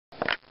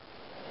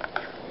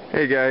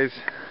Hey guys,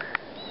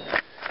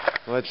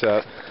 what's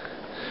up?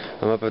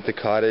 I'm up at the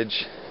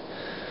cottage,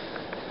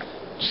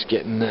 just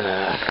getting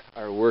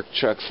our work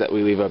trucks that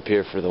we leave up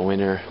here for the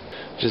winter.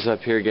 Just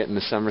up here getting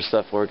the summer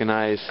stuff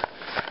organized.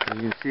 As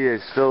you can see,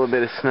 there's still a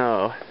bit of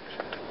snow.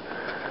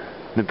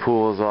 The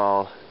pool's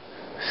all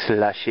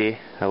slushy.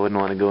 I wouldn't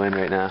want to go in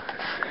right now.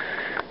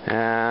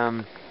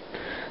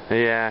 But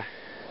yeah,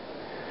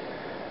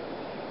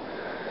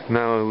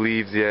 no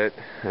leaves yet.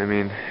 I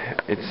mean,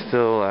 it's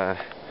still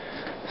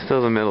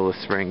the middle of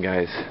spring,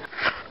 guys.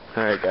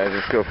 Alright guys,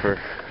 let's go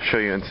show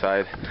you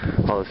inside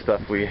all the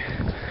stuff we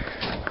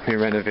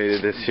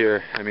renovated this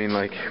year. I mean,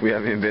 like, we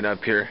haven't even been up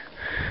here.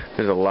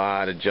 There's a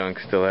lot of junk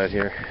still out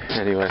here.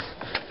 Anyway,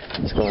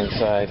 let's go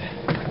inside.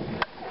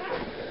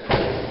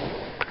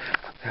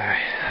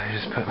 Alright, let me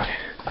just put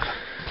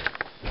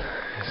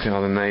see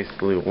all the nice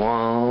blue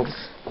walls.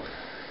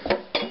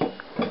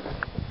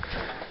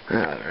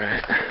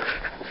 Alright.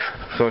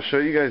 So I'll show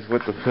you guys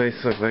what the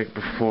place looked like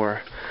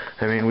before.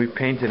 I mean, we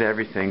painted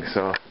everything,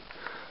 so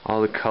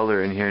all the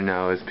color in here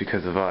now is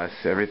because of us.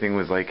 Everything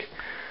was like,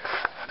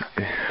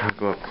 I'll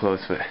go up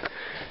close, but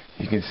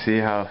you can see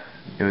how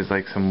it was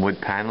like some wood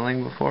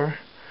paneling before.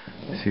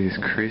 See these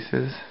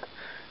creases?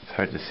 It's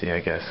hard to see, I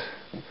guess.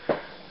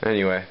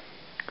 Anyway,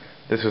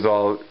 this was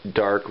all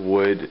dark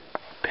wood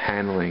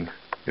paneling.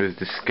 It was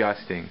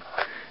disgusting.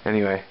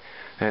 Anyway,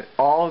 and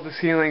all of the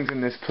ceilings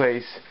in this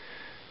place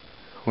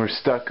were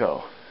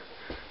stucco.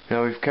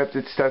 Now we've kept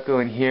it stucco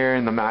in here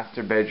in the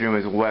master bedroom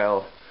as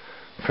well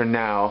for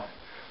now.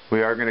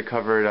 We are going to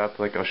cover it up,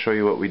 like I'll show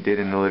you what we did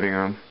in the living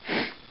room.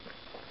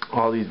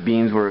 All these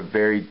beams were a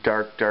very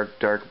dark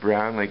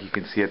brown, like you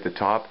can see at the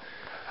top.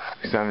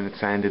 We still haven't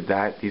sanded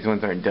that. These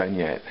ones aren't done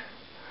yet.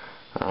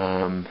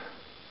 But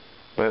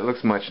it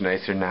looks much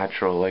nicer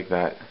natural like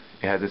that.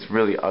 It had this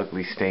really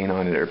ugly stain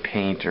on it, or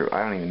paint, or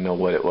I don't even know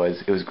what it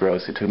was. It was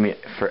gross. It took me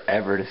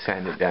forever to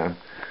sand it down.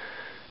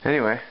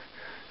 Anyway,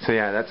 so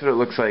yeah, that's what it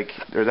looks like,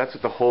 or that's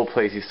what the whole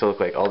place used to look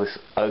like. All this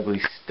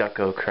ugly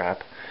stucco crap.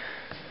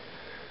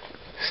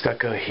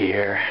 Stucco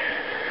here.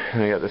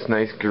 And we got this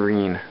nice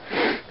green.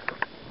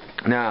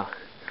 Now,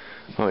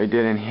 what we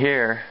did in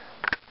here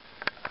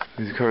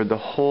is we covered the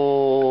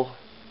whole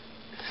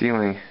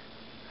ceiling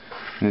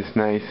in this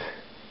nice,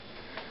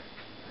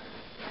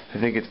 I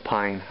think it's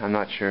pine, I'm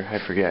not sure, I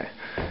forget.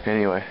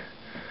 Anyway,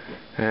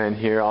 and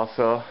here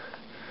also,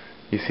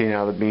 you see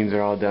now the beams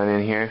are all done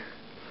in here.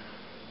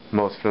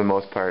 For the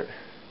most part.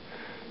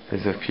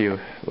 There's a few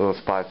little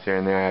spots here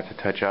and there I have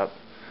to touch up.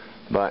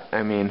 But,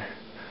 I mean,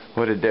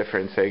 what a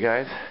difference, eh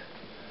guys?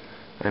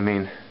 I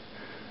mean,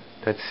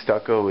 that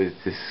stucco is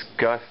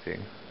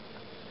disgusting.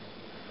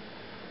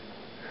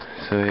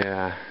 So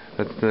yeah,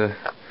 that's the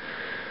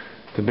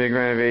big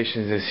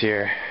renovations this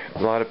year.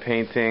 A lot of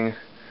painting,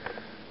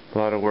 a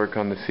lot of work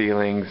on the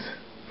ceilings.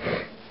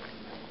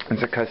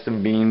 It's a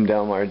custom beam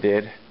Delmar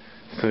did.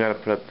 Still gotta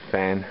put up the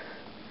fan.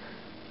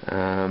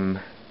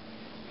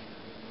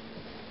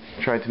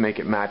 Tried to make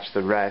it match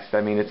the rest.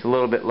 I mean, it's a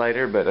little bit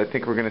lighter, but I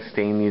think we're going to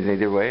stain these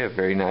either way, a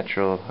very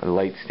natural, a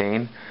light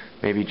stain.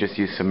 Maybe just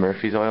use some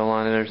Murphy's oil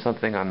on it or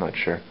something, I'm not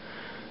sure.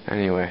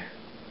 Anyway,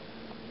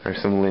 or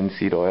some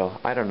linseed oil.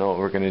 I don't know what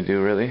we're going to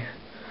do, really.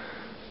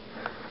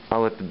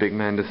 I'll let the big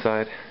man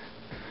decide.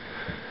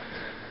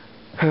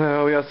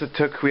 We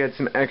had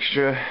some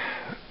extra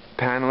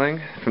paneling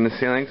from the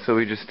ceiling, so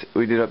we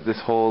did up this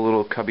whole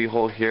little cubby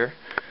hole here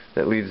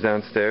that leads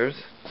downstairs.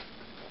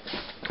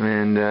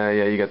 And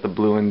yeah, you got the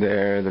blue in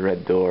there, the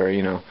red door,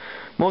 you know.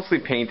 Mostly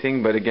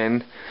painting, but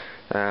again,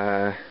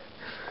 the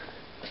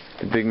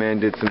big man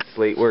did some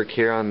slate work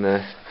here on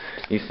the,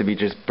 used to be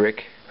just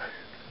brick,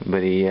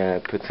 but he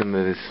put some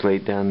of his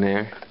slate down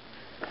there.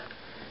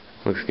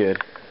 Looks good.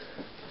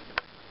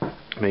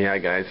 But yeah,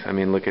 guys, I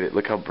mean, look at it.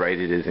 Look how bright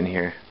it is in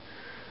here.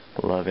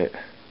 Love it.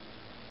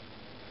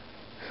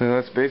 So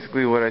that's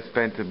basically what I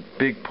spent a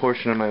big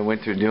portion of my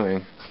winter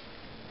doing.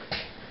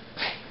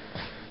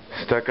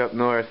 Stuck up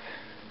north.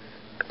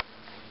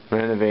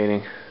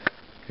 Renovating.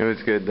 It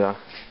was good though.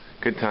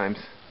 Good times.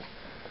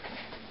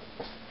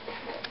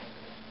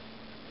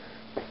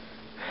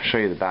 I'll show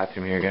you the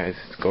bathroom here, guys.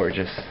 It's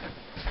gorgeous.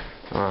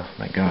 Oh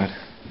my god.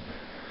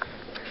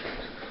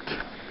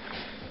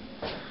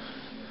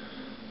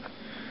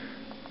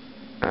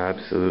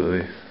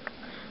 Absolutely.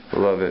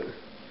 Love it.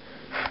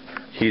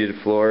 Heated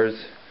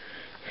floors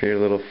for your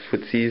little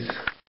footsies.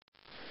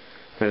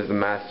 There's the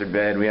master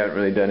bed. We haven't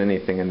really done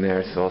anything in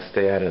there, so I'll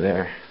stay out of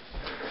there.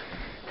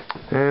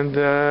 And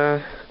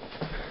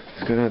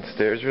let's go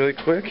downstairs really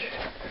quick.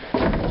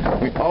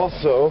 We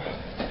also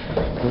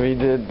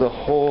redid the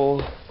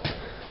whole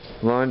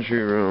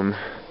laundry room.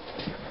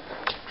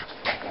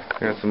 I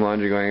got some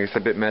laundry going. It's a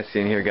bit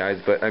messy in here,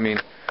 guys, but I mean,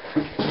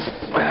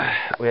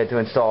 we had to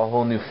install a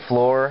whole new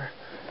floor,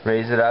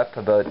 raise it up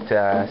about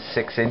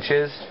 6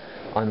 inches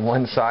on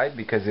one side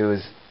because it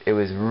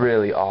was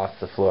really off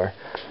the floor.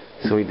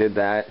 So we did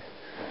that.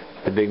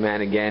 The big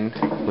man again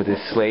with his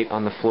slate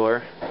on the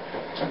floor.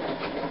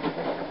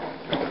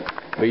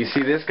 But you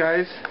see this,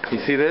 guys? You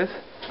see this?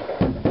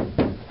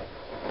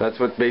 That's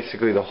what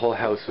basically the whole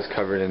house was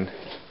covered in.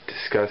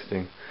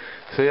 Disgusting.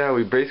 So yeah,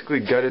 we basically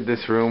gutted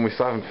this room. We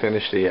still haven't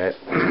finished it yet,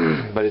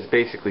 but it's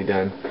basically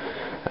done.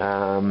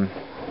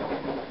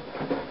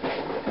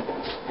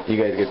 You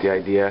guys get the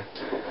idea.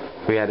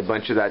 We had a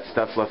bunch of that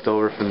stuff left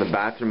over from the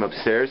bathroom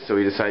upstairs, so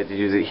we decided to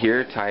use it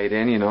here, tie it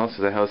in, you know,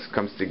 so the house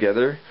comes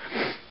together.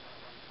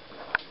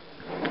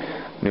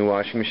 New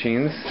washing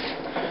machines.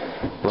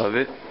 Love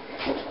it.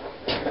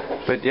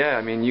 But yeah,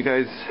 I mean, you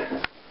guys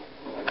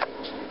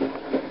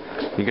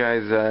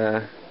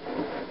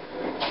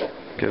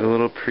get a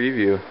little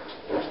preview.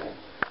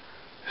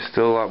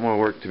 Still a lot more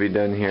work to be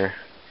done here.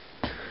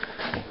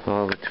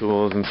 All the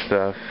tools and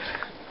stuff.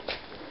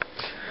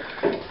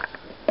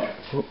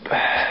 Oop.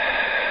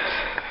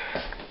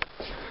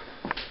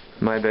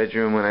 My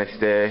bedroom when I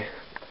stay.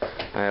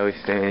 I always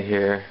stay in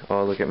here.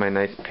 Oh, look at my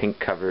nice pink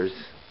covers.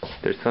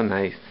 They're so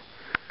nice.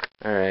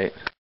 Alright.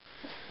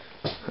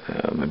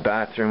 My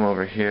bathroom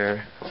over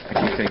here. I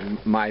keep saying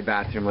my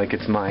bathroom like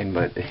it's mine,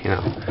 but you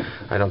know,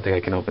 I don't think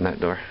I can open that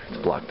door.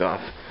 It's blocked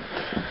off.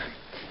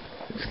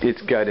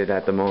 It's gutted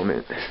at the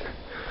moment.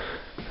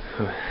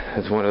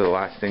 That's one of the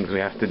last things we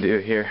have to do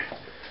here.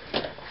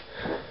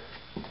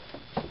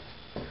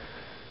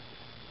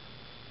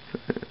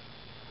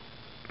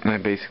 I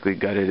basically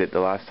gutted it the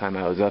last time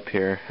I was up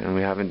here, and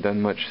we haven't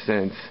done much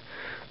since.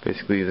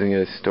 Basically using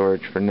it as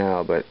storage for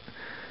now, but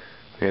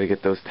we gotta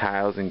get those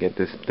tiles and get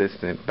this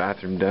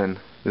bathroom done.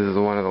 This is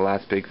one of the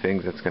last big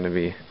things that's gonna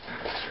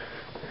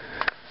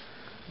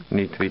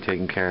need to be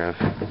taken care of.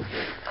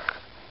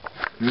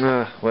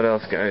 What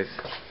else, guys?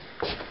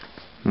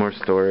 More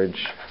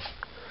storage.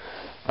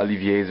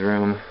 Olivier's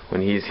room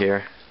when he's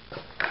here.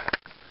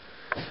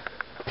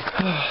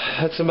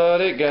 That's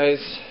about it,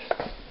 guys.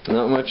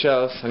 Not much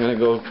else. I'm gonna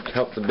go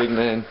help the big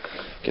man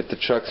get the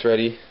trucks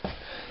ready.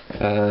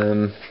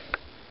 And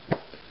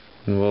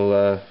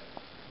we'll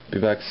be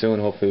back soon,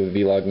 hopefully with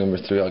vlog number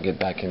 3. I'll get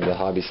back into the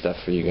hobby stuff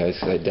for you guys,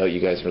 because I doubt you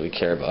guys really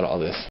care about all this.